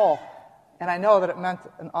my soul. And I know that it meant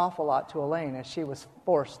an awful lot to Alane as she was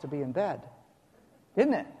forced to be in bed.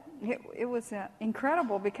 Didn't it? It was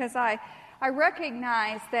incredible because I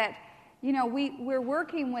recognize that, we're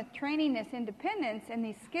working with training this independence and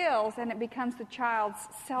these skills, and it becomes the child's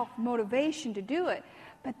self-motivation to do it.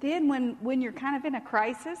 But then when you're kind of in a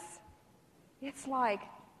crisis, it's like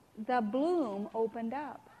the bloom opened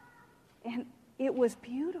up. And it was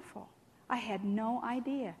beautiful. I had no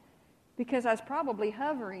idea because I was probably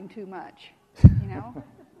hovering too much, you know.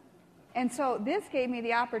 And so this gave me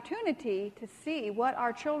the opportunity to see what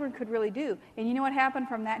our children could really do. And you know what happened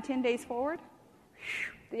from that 10 days forward?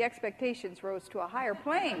 The expectations rose to a higher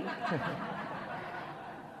plane.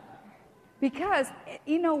 Because,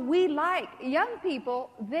 you know, we like, young people,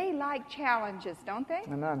 they like challenges, don't they?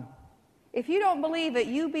 Amen. If you don't believe it,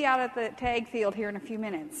 you be out at the tag field here in a few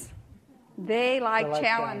minutes. They like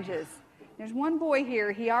challenges. There's one boy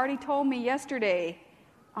here, he already told me yesterday,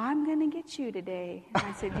 I'm going to get you today. And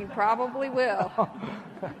I said, you probably will.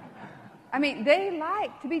 I mean, they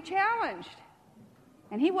like to be challenged.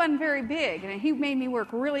 And he wasn't very big, and he made me work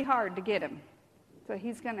really hard to get him. So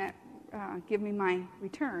he's going to give me my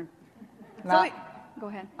return. Now, go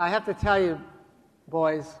ahead. I have to tell you,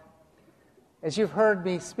 boys, as you've heard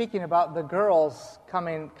me speaking about the girls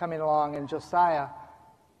coming along in Josiah,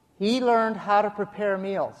 he learned how to prepare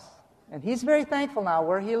meals. And he's very thankful now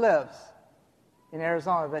where he lives in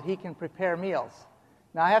Arizona that he can prepare meals.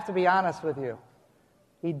 Now, I have to be honest with you.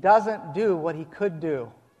 He doesn't do what he could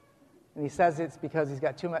do. And he says it's because he's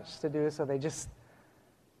got too much to do, so they just,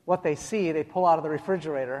 what they see, they pull out of the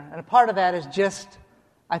refrigerator. And a part of that is just,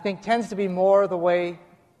 I think, tends to be more the way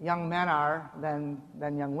young men are than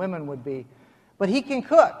young women would be. But he can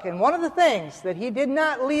cook. And one of the things that he did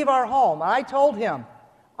not leave our home, I told him,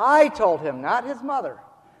 not his mother,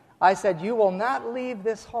 I said, you will not leave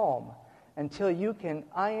this home until you can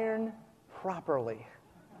iron properly.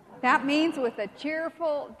 That means with a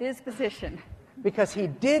cheerful disposition. Because he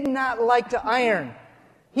did not like to iron.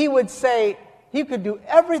 He would say he could do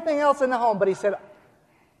everything else in the home, but he said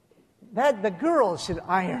that the girls should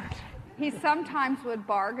iron. He sometimes would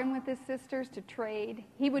bargain with his sisters to trade.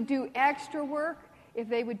 He would do extra work if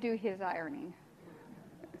they would do his ironing.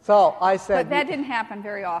 So I said, but that didn't happen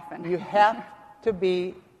very often. You have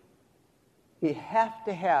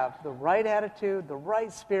to have the right attitude, the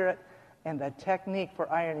right spirit, and the technique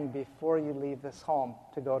for ironing before you leave this home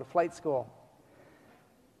to go to flight school.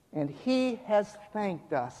 And he has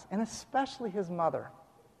thanked us, and especially his mother.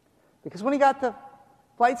 Because when he got to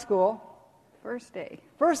flight school, First day,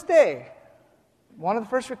 one of the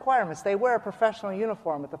first requirements, they wear a professional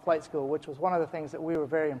uniform at the flight school, which was one of the things that we were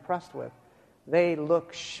very impressed with. They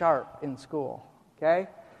look sharp in school, okay?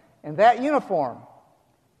 And that uniform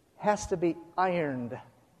has to be ironed.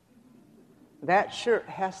 That shirt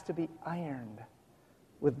has to be ironed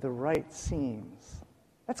with the right seams.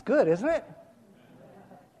 That's good, isn't it?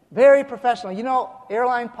 Very professional. You know,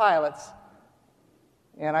 airline pilots,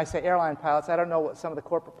 and I say airline pilots, I don't know what some of the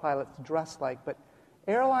corporate pilots dress like, but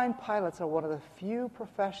airline pilots are one of the few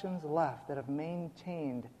professions left that have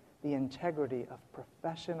maintained the integrity of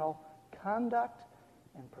professional conduct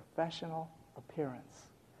and professional appearance.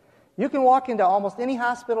 You can walk into almost any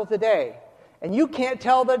hospital today, and you can't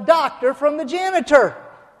tell the doctor from the janitor.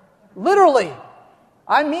 Literally.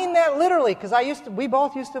 I mean that literally, because we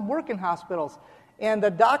both used to work in hospitals. And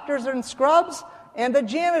the doctors are in scrubs, and the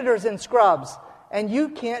janitors in scrubs. And you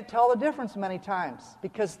can't tell the difference many times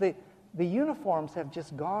because the uniforms have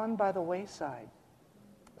just gone by the wayside.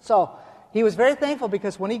 So he was very thankful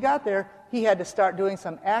because when he got there, he had to start doing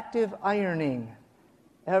some active ironing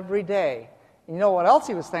every day. And you know what else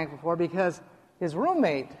he was thankful for? Because his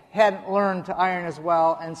roommate hadn't learned to iron as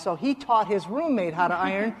well, and so he taught his roommate how to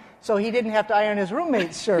iron so he didn't have to iron his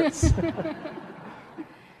roommate's shirts.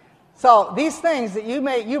 So these things that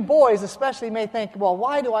you boys especially may think, well,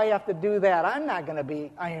 why do I have to do that? I'm not going to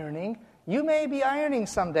be ironing. You may be ironing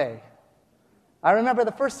someday. I remember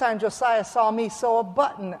the first time Josiah saw me sew a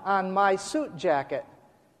button on my suit jacket.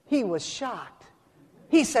 He was shocked.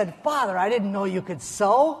 He said, Father, I didn't know you could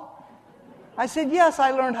sew. I said, yes, I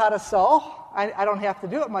learned how to sew. I don't have to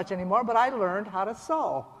do it much anymore, but I learned how to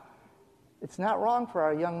sew. It's not wrong for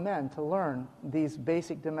our young men to learn these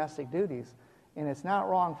basic domestic duties. And it's not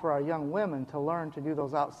wrong for our young women to learn to do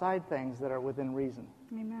those outside things that are within reason.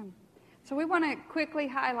 Amen. So we want to quickly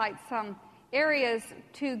highlight some areas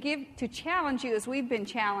to challenge you as we've been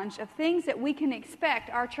challenged of things that we can expect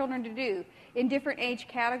our children to do in different age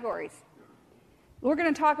categories. We're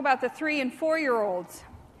going to talk about the 3- and 4-year-olds.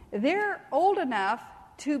 They're old enough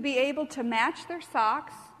to be able to match their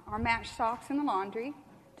socks or match socks in the laundry,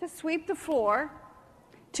 to sweep the floor,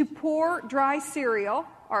 to pour dry cereal,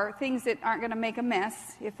 or things that aren't going to make a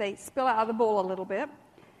mess if they spill out of the bowl a little bit,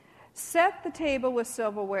 set the table with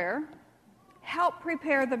silverware, help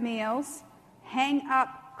prepare the meals, hang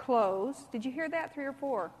up clothes. Did you hear that, 3 or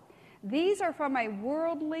 4? These are from a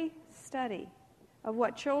worldly study of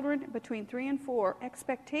what children between 3 and 4,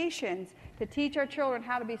 expectations to teach our children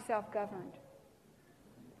how to be self-governed.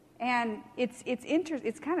 And it's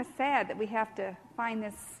kind of sad that we have to find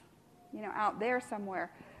this, out there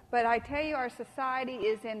somewhere. But I tell you, our society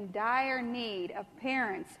is in dire need of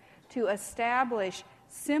parents to establish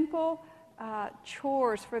simple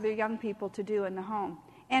chores for their young people to do in the home.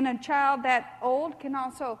 And a child that old can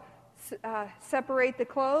also separate the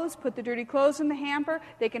clothes, put the dirty clothes in the hamper.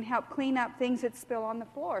 They can help clean up things that spill on the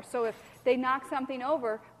floor. So if they knock something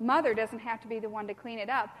over, mother doesn't have to be the one to clean it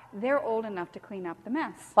up. They're old enough to clean up the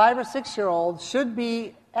mess. 5 or 6-year-olds should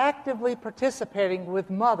be actively participating with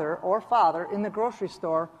mother or father in the grocery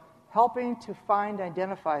store, helping to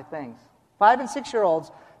identify things. 5 and 6-year-olds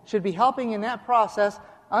should be helping in that process,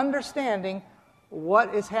 understanding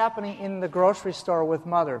what is happening in the grocery store with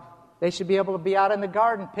mother. They should be able to be out in the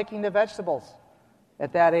garden picking the vegetables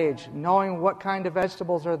at that age, knowing what kind of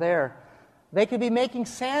vegetables are there. They could be making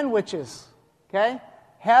sandwiches, okay?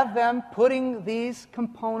 Have them putting these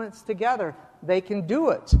components together. They can do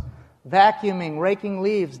it. Vacuuming, raking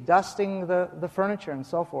leaves, dusting the furniture, and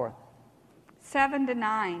so forth. 7 to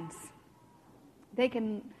 9s. They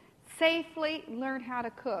can safely learn how to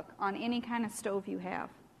cook on any kind of stove you have.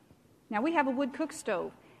 Now, we have a wood cook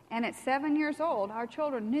stove. And at 7 years old, our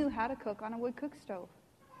children knew how to cook on a wood cook stove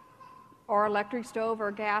or electric stove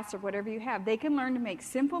or gas or whatever you have. They can learn to make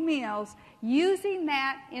simple meals using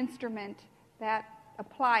that instrument, that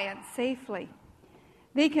appliance, safely.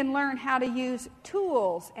 They can learn how to use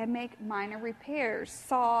tools and make minor repairs,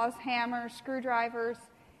 saws, hammers, screwdrivers,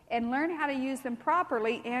 and learn how to use them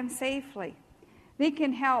properly and safely. They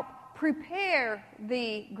can help prepare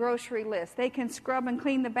the grocery list. They can scrub and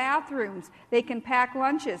clean the bathrooms. They can pack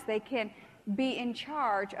lunches. They can be in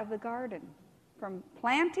charge of the garden, from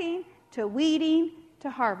planting to weeding to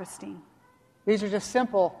harvesting. These are just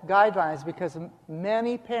simple guidelines because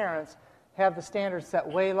many parents have the standards set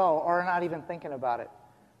way low or are not even thinking about it.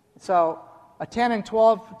 So a 10 to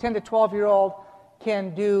 12-year-old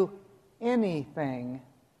can do anything.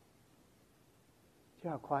 See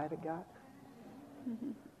how quiet it got?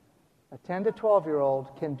 Mm-hmm. A 10 to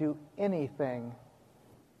 12-year-old can do anything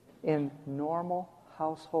in normal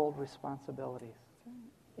household responsibilities.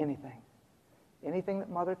 Anything. Anything that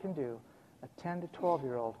mother can do, a 10 to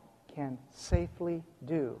 12-year-old can safely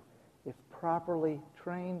do if properly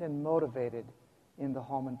trained and motivated in the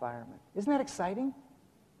home environment. Isn't that exciting?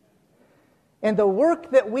 And the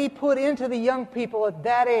work that we put into the young people at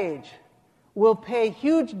that age will pay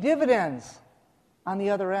huge dividends on the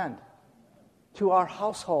other end to our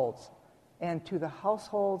households. And to the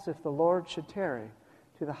households, if the Lord should tarry,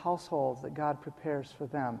 to the households that God prepares for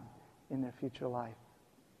them in their future life.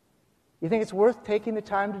 You think it's worth taking the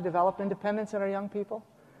time to develop independence in our young people?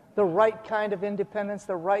 The right kind of independence,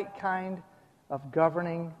 the right kind of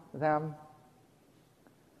governing them?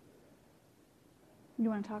 You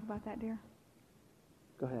want to talk about that, dear?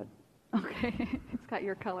 Go ahead. Okay. It's got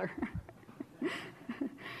your color.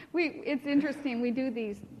 It's interesting. We do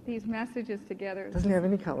these messages together. It doesn't have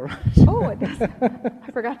any color on it. Oh, it does.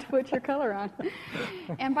 I forgot to put your color on.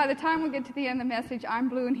 And by the time we get to the end of the message, I'm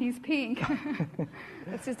blue and he's pink.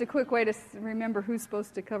 It's just a quick way to remember who's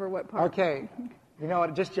supposed to cover what part. Okay. You know what?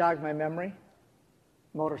 It just jogged my memory.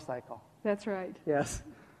 Motorcycle. That's right. Yes.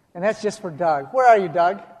 And that's just for Doug. Where are you,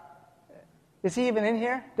 Doug? Is he even in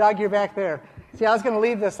here? Doug, you're back there. See, I was going to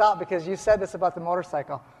leave this out because you said this about the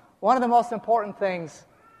motorcycle. One of the most important things,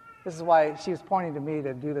 this is why she was pointing to me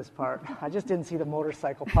to do this part. I just didn't see the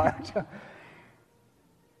motorcycle part.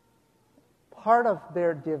 Part of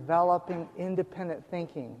their developing independent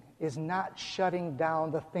thinking is not shutting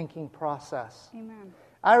down the thinking process. Amen.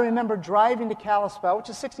 I remember driving to Kalispell, which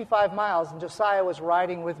is 65 miles, and Josiah was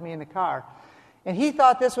riding with me in the car. And he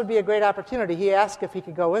thought this would be a great opportunity. He asked if he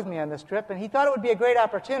could go with me on this trip, and he thought it would be a great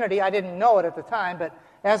opportunity. I didn't know it at the time, but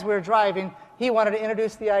as we were driving, he wanted to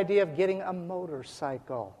introduce the idea of getting a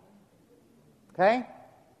motorcycle. Okay?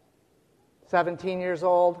 17 years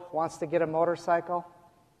old, wants to get a motorcycle.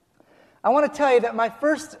 I want to tell you that my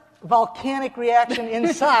first volcanic reaction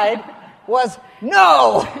inside was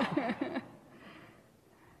no!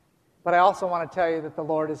 But I also want to tell you that the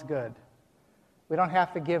Lord is good. We don't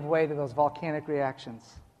have to give way to those volcanic reactions,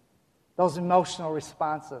 those emotional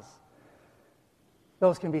responses.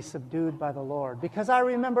 Those can be subdued by the Lord. Because I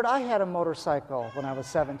remembered I had a motorcycle when I was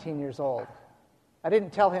 17 years old. I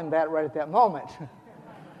didn't tell him that right at that moment,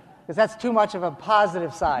 because that's too much of a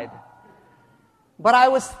positive side. But I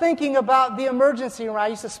was thinking about the emergency room. I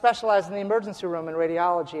used to specialize in the emergency room in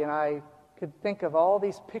radiology, and I could think of all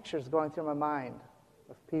these pictures going through my mind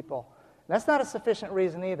of people. And that's not a sufficient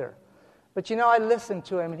reason either. But you know, I listened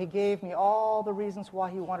to him, and he gave me all the reasons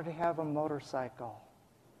why he wanted to have a motorcycle.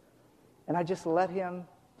 And I just let him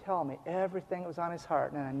tell me everything that was on his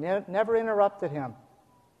heart, and I never interrupted him.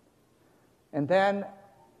 And then,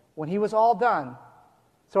 when he was all done,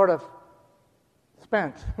 sort of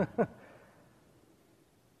spent, then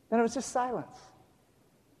it was just silence.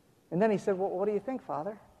 And then he said, well, what do you think,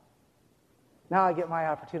 Father? Now I get my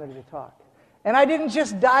opportunity to talk. And I didn't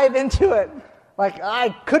just dive into it like I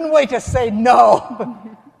couldn't wait to say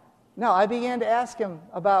no. No, I began to ask him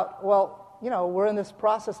about, well, we're in this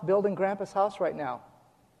process building Grandpa's house right now.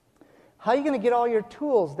 How are you going to get all your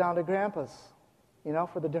tools down to Grandpa's,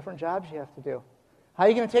 for the different jobs you have to do? How are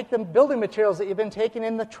you going to take the building materials that you've been taking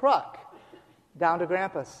in the truck down to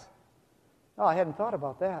Grandpa's? Oh, I hadn't thought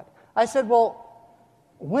about that. I said, well,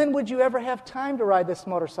 when would you ever have time to ride this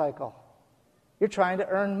motorcycle? You're trying to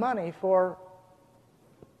earn money for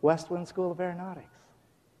Westwind School of Aeronautics.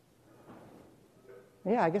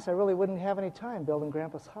 Yeah, I guess I really wouldn't have any time building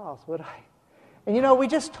Grandpa's house, would I? And we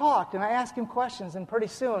just talked, and I asked him questions, and pretty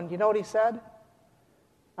soon, you know what he said?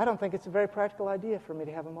 I don't think it's a very practical idea for me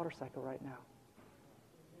to have a motorcycle right now.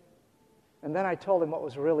 And then I told him what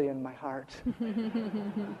was really in my heart.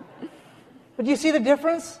 But do you see the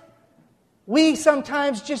difference? We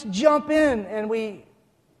sometimes just jump in, and we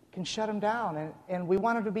can shut him down, and we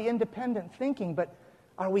want him to be independent thinking, but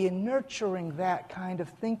are we nurturing that kind of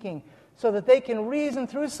thinking so that they can reason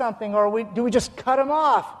through something, or do we just cut them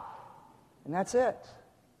off? And that's it.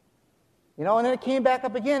 And then it came back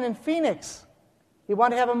up again in Phoenix. He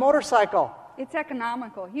wanted to have a motorcycle. It's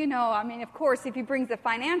economical. Of course, if he brings the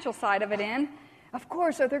financial side of it in, of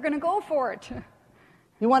course, they're going to go for it.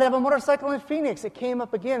 You want to have a motorcycle in Phoenix. It came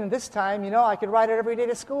up again, and this time, I could ride it every day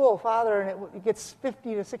to school, Father, and it gets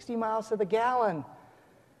 50 to 60 miles to the gallon.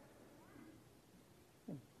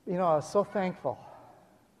 I was so thankful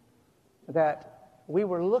that we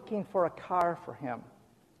were looking for a car for him.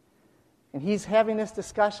 And he's having this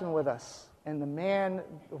discussion with us. And the man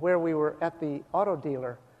where we were at the auto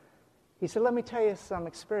dealer, he said, let me tell you some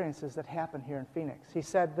experiences that happened here in Phoenix. He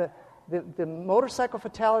said the motorcycle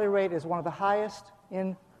fatality rate is one of the highest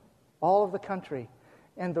in all of the country.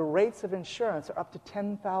 And the rates of insurance are up to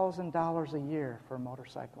 $10,000 a year for a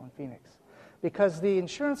motorcycle in Phoenix. Because the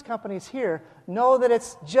insurance companies here know that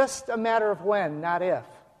it's just a matter of when, not if,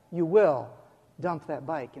 you will dump that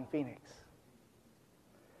bike in Phoenix.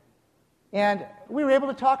 And we were able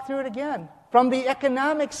to talk through it again from the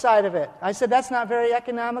economic side of it. I said, that's not very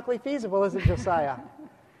economically feasible, is it, Josiah?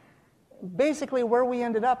 Basically, where we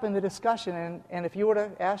ended up in the discussion, and if you were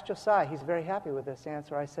to ask Josiah, he's very happy with this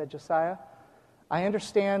answer. I said, Josiah, I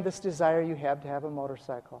understand this desire you have to have a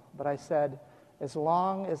motorcycle. But I said, as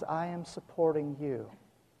long as I am supporting you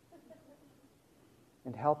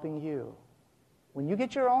and helping you, when you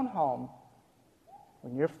get your own home,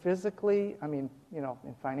 when you're physically, and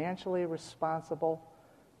financially responsible,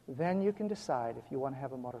 then you can decide if you want to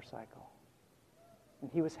have a motorcycle. And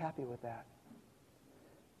he was happy with that.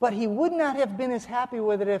 But he would not have been as happy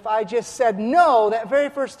with it if I just said no that very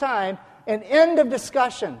first time, and end of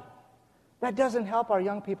discussion. That doesn't help our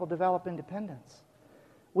young people develop independence.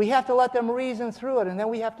 We have to let them reason through it, and then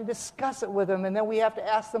we have to discuss it with them, and then we have to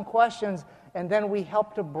ask them questions, and then we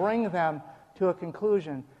help to bring them to a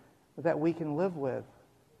conclusion that we can live with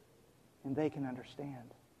and they can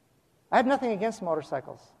understand. I have nothing against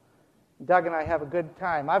motorcycles. Doug and I have a good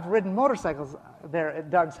time. I've ridden motorcycles there at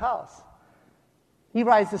Doug's house. He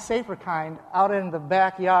rides the safer kind out in the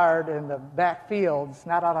backyard and the back fields,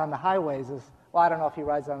 not out on the highways. Well, I don't know if he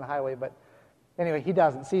rides on the highway, but anyway, he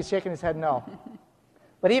doesn't. See, he's shaking his head no.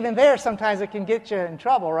 But even there, sometimes it can get you in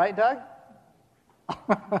trouble, right, Doug?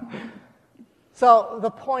 So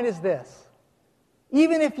the point is this.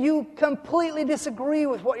 Even if you completely disagree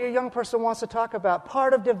with what your young person wants to talk about,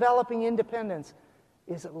 part of developing independence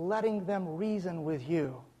is letting them reason with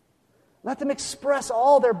you. Let them express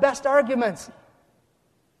all their best arguments.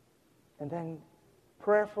 And then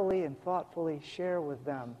prayerfully and thoughtfully share with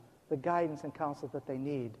them the guidance and counsel that they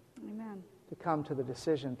need. Amen. To come to the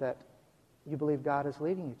decision that you believe God is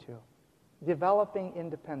leading you to. Developing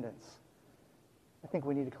independence. I think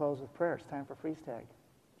we need to close with prayer. It's time for freeze tag.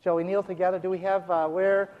 Shall we kneel together? Do we have,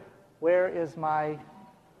 where is my,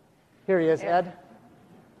 here he is, Ed.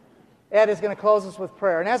 Ed is going to close us with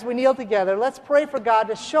prayer. And as we kneel together, let's pray for God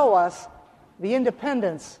to show us the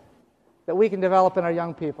independence that we can develop in our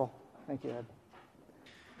young people. Thank you, Ed.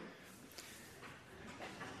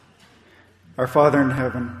 Our Father in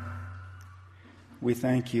heaven, we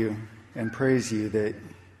thank you and praise you that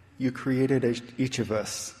you created each of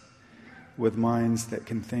us with minds that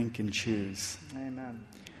can think and choose. Amen.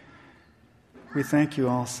 We thank you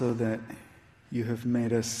also that you have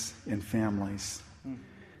made us in families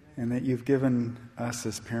and that you've given us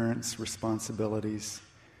as parents responsibilities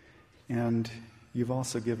And you've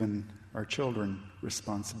also given our children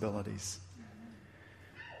responsibilities.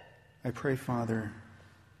 I pray, Father,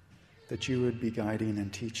 that you would be guiding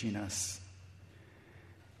and teaching us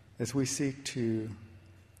as we seek to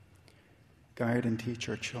guide and teach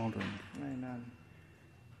our children. Amen.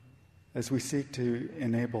 As we seek to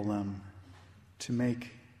enable them to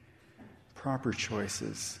make proper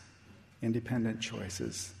choices, independent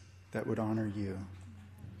choices that would honor you.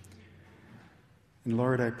 And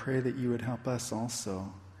Lord, I pray that you would help us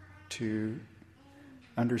also to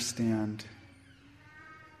understand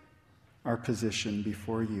our position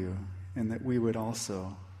before you, and that we would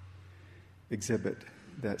also exhibit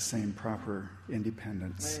that same proper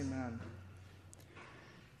independence. Amen.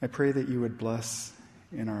 I pray that you would bless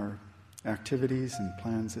in our activities and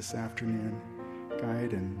plans this afternoon,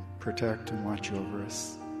 guide and protect and watch over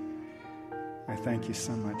us. I thank you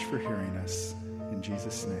so much for hearing us. In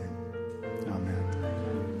Jesus' name, amen.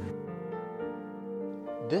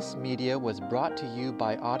 This media was brought to you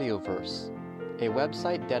by Audioverse, a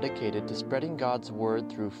website dedicated to spreading God's Word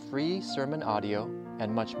through free sermon audio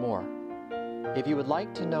and much more. If you would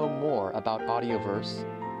like to know more about Audioverse,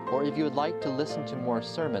 or if you would like to listen to more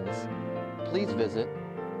sermons, please visit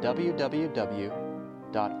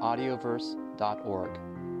www.audioverse.org.